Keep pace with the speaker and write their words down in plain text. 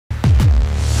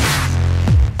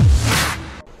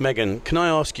Megan, can I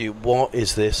ask you, what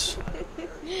is this?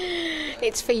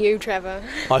 It's for you, Trevor.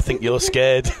 I think you're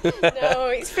scared. No,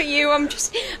 it's for you. I'm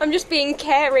just being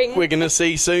caring. We're going to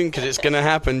see soon because it's going to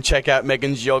happen. Check out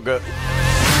Megan's yogurt.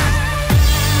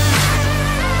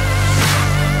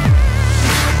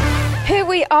 Here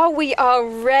we are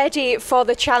ready for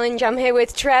the challenge. I'm here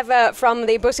with Trevor from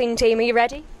the busing team. Are you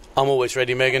ready? I'm always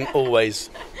ready, Megan, always.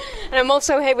 And I'm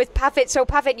also here with Pavit. So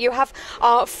Pavit, you have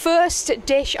our first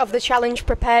dish of the challenge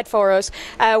prepared for us.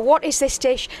 What is this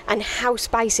dish and how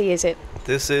spicy is it?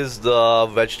 This is the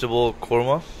vegetable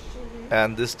korma,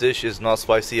 and this dish is not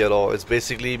spicy at all. It's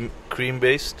basically cream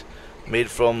based, made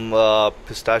from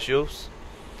pistachios.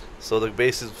 So the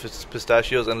base is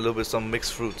pistachios and a little bit some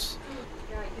mixed fruits.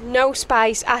 No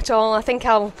spice at all. I think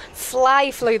I'll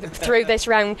fly through this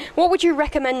round. What would you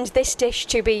recommend this dish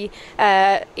to be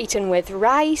eaten with?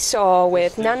 Rice or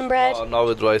with naan bread? Not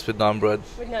with rice, with naan bread.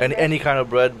 Any kind of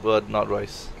bread, but not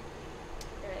rice.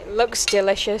 It looks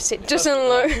delicious. It doesn't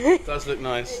look. It does look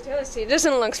nice. It does. It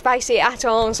doesn't look spicy at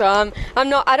all. So I'm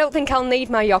not. I don't think I'll need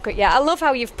my yogurt yet. I love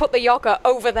how you've put the yogurt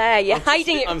over there. You're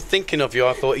hiding it. I'm thinking of you.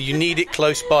 I thought you need it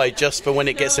close by just for when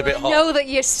it gets a bit hot. I know that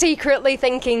you're secretly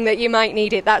thinking that you might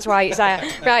need it. That's why it's there.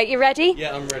 Right, you ready?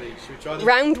 Yeah, I'm ready. Should we try this?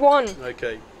 Round one.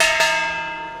 Okay.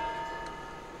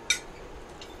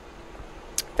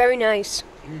 Very nice.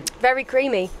 Very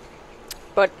creamy.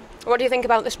 But what do you think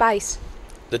about the spice?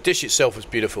 The dish itself was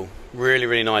beautiful. Really,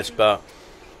 really nice. But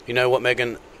you know what,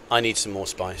 Megan? I need some more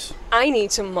spice. I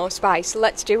need some more spice.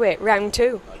 Let's do it. Round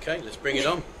two. Okay, let's bring it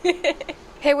on.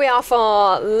 Here we are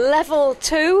for level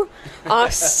 2,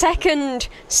 our second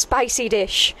spicy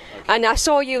dish. Okay. And I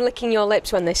saw you licking your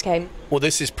lips when this came. Well,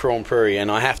 this is prawn puri,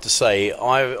 and I have to say,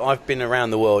 I've been around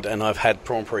the world and I've had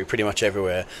prawn puri pretty much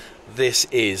everywhere. This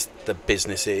is the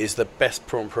business. It is the best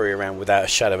prawn puri around without a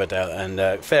shadow of a doubt.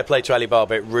 And fair play to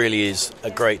Alibaba, it really is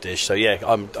a great dish. So yeah,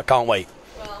 I can't wait.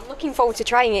 Well, I'm looking forward to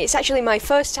trying it. It's actually my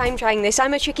first time trying this.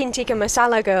 I'm a chicken tikka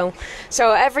masala girl.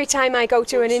 So every time I go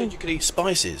to You could eat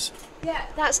spices. Yeah,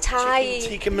 that's Thai. Chicken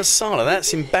tikka masala,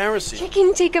 that's embarrassing.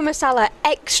 Chicken tikka masala,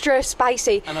 extra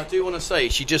spicy. And I do want to say,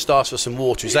 she just asked for some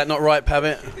water. Is that not right,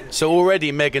 Pavit? So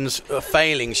already Megan's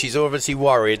failing. She's obviously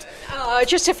worried.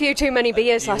 Just a few too many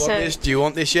beers last night. Do you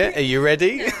want this yet? Are you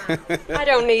ready? I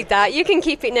don't need that. You can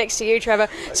keep it next to you, Trevor.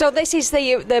 So this is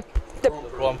the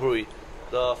prawn puri.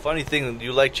 The funny thing,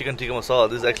 you like chicken tikka masala.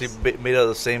 This is actually made out of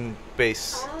the same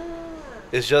base.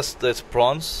 It's just that it's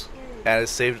prawns and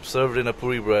it's served in a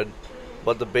puri bread.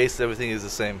 But the base, everything is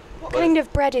the same. What kind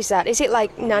of bread is that? Is it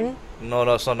like naan? No,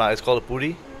 it's not naan. It's called a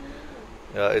puri.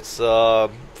 Yeah, it's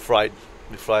fried.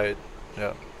 We fry it.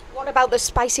 Yeah. What about the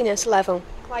spiciness level?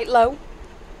 Quite low?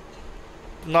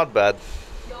 Not bad.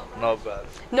 Not bad.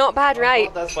 Not bad, right?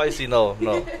 Not that spicy, no.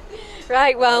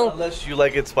 Right, well. Unless you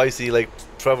like it spicy, like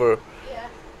Trevor.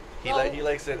 Yeah. He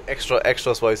likes it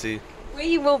extra spicy.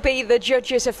 We will be the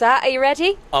judges of that. Are you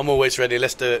ready? I'm always ready.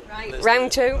 Let's do it. Right.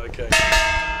 Round two. Okay.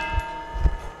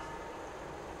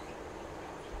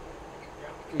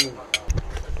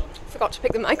 Forgot to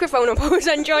pick the microphone up. I was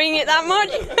enjoying it that much.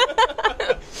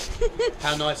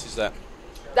 How nice is that?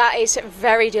 That is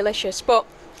very delicious. But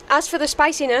as for the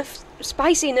spiciness,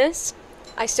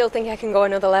 I still think I can go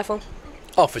another level.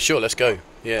 Oh, for sure. Let's go.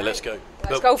 Yeah, let's go.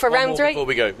 Let's go for round 3. Before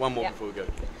we go. One more before we go.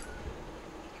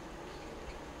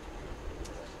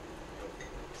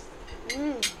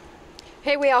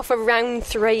 Here we are for round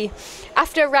 3.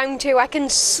 After round 2, I can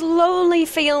slowly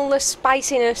feel the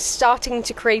spiciness starting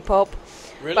to creep up.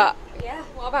 Really? But yeah,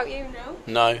 what about you?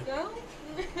 No. No?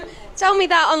 Tell me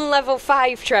that on level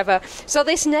 5, Trevor. So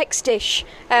this next dish,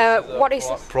 what is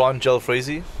this? Prawn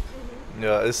jalfrezi.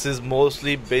 Yeah, this is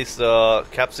mostly based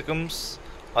capsicums,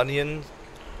 onion,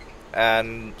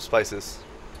 and spices.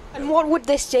 And what would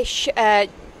this dish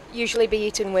usually be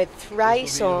eaten with?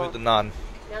 Rice or? With the naan.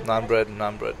 Naan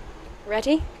bread.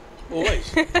 Ready?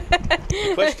 Always. The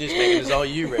question is, Megan, are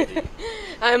you ready?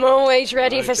 I'm always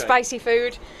ready for spicy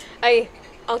food.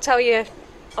 I'll tell you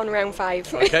on round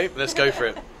 5. Okay, let's go for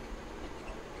it.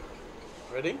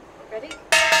 Ready? Ready?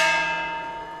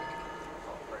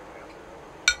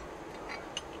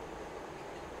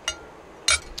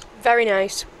 Very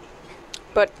nice,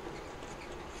 but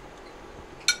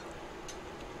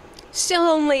still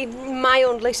only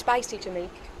mildly spicy to me.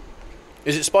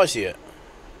 Is it spicy yet?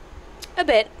 A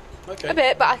bit. Okay. A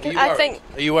bit, but I think...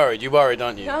 Are you worried? You're worried,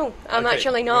 aren't you? No, I'm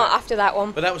actually not after that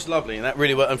one. But that was lovely, and that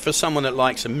really worked. And for someone that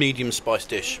likes a medium spice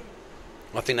dish,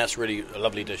 I think that's really a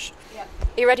lovely dish. Yeah.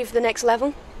 Are you ready for the next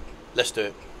level? Let's do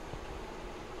it.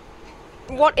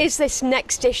 What is this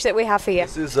next dish that we have here?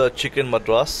 This is chicken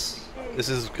madras. This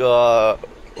is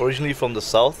originally from the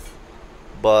south,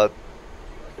 but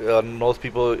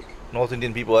North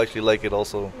Indian people actually like it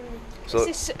also. So Is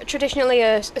this traditionally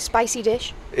a spicy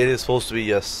dish? it is supposed to be,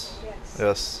 yes.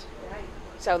 Yes.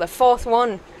 So the fourth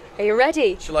one. Are you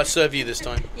ready? Shall I serve you this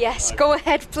time? Yes, go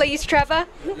ahead please, Trevor.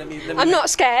 Let me I'm not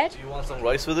scared. Do you want some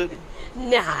rice with it?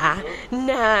 Nah.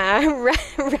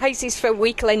 Rice is for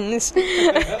weaklings. There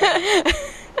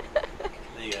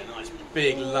you go, nice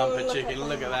big lump of chicken.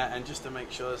 Look at that, and just to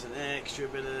make sure there's an extra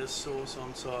bit of sauce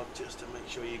on top, just to make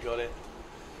sure you got it.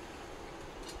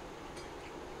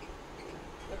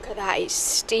 Look at that, it's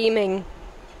steaming.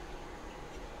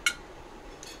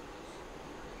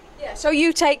 Yeah, so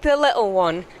you take the little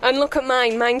one, and look at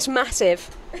mine. Mine's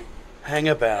massive. Hang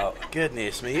about.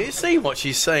 Goodness me. You see what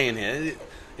she's saying here?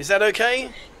 Is that okay?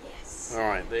 Yes. All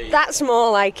right, there you go. That's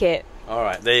more like it. All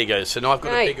right, there you go. So now I've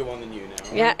got Right. a bigger one than you now.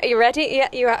 all Yeah, right? are you ready? Yeah,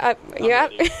 you are. I'm Yeah.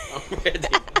 ready. I'm ready.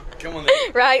 Come on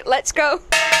then. Right, let's go.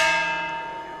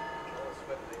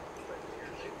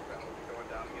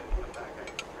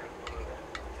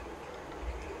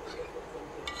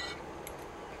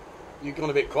 You've gone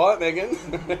a bit quiet, Megan.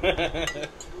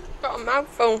 Got a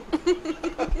mouthful.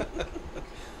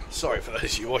 Sorry for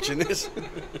those of you watching this.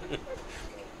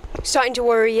 Starting to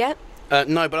worry yet?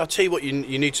 No, but I'll tell you what you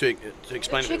need to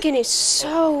explain. Chicken is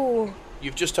so...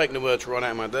 You've just taken the words right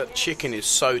out of my mouth. That chicken is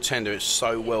so tender. It's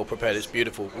so well prepared. It's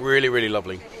beautiful. Really, really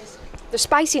lovely. The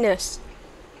spiciness.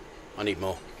 I need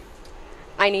more.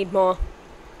 I need more.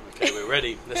 Okay, we're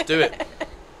ready. Let's do it.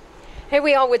 Here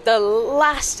we are with the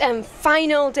last and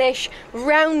final dish,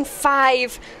 round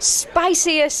 5,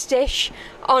 spiciest dish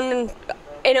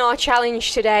in our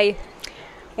challenge today.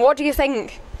 What do you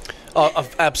think? Oh,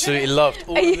 I've absolutely loved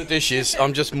all of the dishes.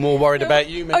 I'm just more worried about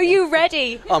you, Megan. Are you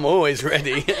ready? I'm always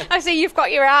ready. I see you've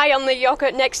got your eye on the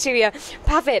yogurt next to you.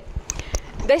 Pavit,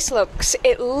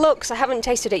 it looks, I haven't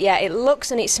tasted it yet, it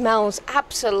looks and it smells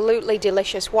absolutely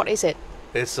delicious. What is it?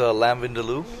 It's lamb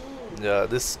vindaloo. Yeah,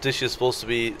 this dish is supposed to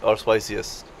be our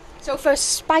spiciest. So for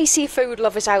spicy food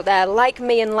lovers out there, like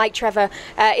me and like Trevor,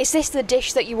 is this the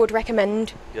dish that you would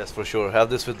recommend? Yes, for sure. Have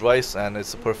this with rice, and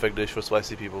it's a perfect dish for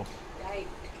spicy people.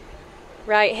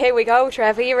 Right, here we go,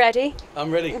 Trevor, you ready?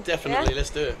 I'm ready, definitely. Yeah.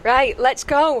 Let's do it. Right, let's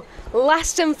go.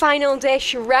 Last and final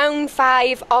dish, round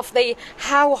 5 of the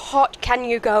How Hot Can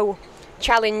You Go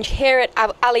challenge here at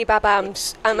Alibaba. I'm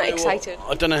You know excited.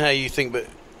 what? I don't know how you think, but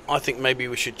I think maybe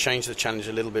we should change the challenge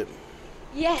a little bit.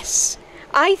 Yes,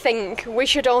 I think we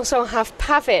should also have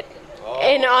Pavit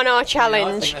in on our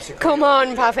challenge. that's a great Come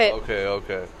on, Pavit.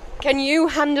 Okay. Can you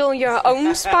handle your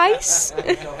own spice?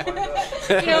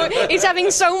 You know, he's having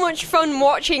so much fun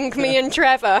watching me and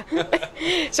Trevor.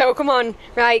 So come on.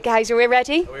 Right, guys, are we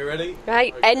ready? Are we ready?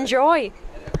 Right, Okay. enjoy.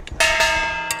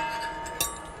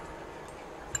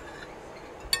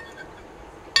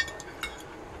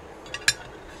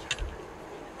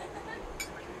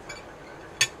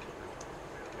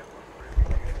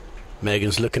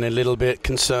 Megan's looking a little bit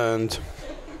concerned.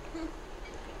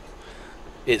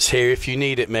 It's here if you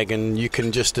need it, Megan. You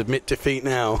can just admit defeat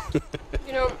now.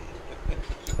 You know,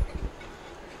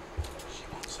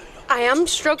 I am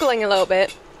struggling a little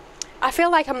bit. I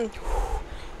feel like I'm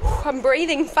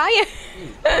breathing fire.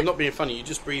 I'm not being funny. You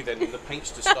just breathe in and the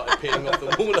paint's just started peeling off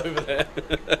the wall over there.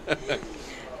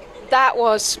 That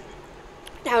was...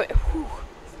 Now,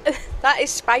 that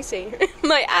is spicy.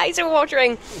 My eyes are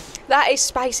watering. That is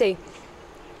spicy.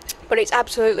 But it's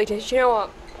absolutely delicious. You know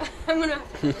what? I'm going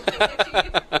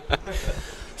to...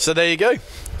 So there you go.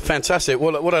 Fantastic.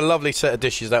 What a lovely set of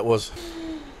dishes that was.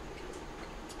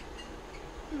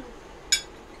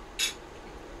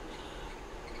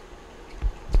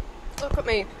 Look at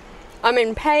me. I'm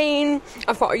in pain.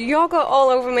 I've got yogurt all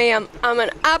over me. I'm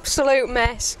an absolute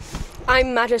mess.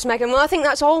 I'm mad as Megan. Well, I think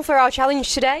that's all for our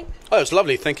challenge today. Oh, it's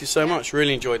lovely. Thank you so much.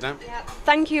 Really enjoyed that.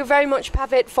 Thank you very much,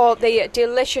 Pavit, for the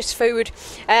delicious food.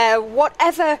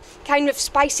 Whatever kind of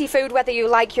spicy food, whether you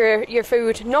like your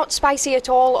food not spicy at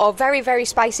all or very, very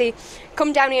spicy,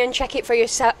 come down here and check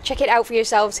it out for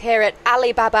yourselves here at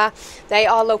Alibaba. They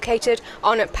are located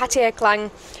on Pattaya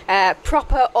Klang.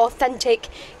 Proper, authentic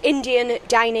Indian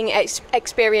dining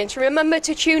experience. Remember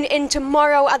to tune in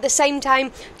tomorrow at the same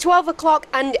time, 12 o'clock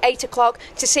and 8 o'clock,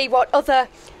 to see what other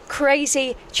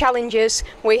crazy challenges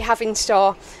we have in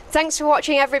store. Thanks for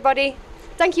watching, everybody.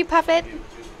 Thank you, Pavit.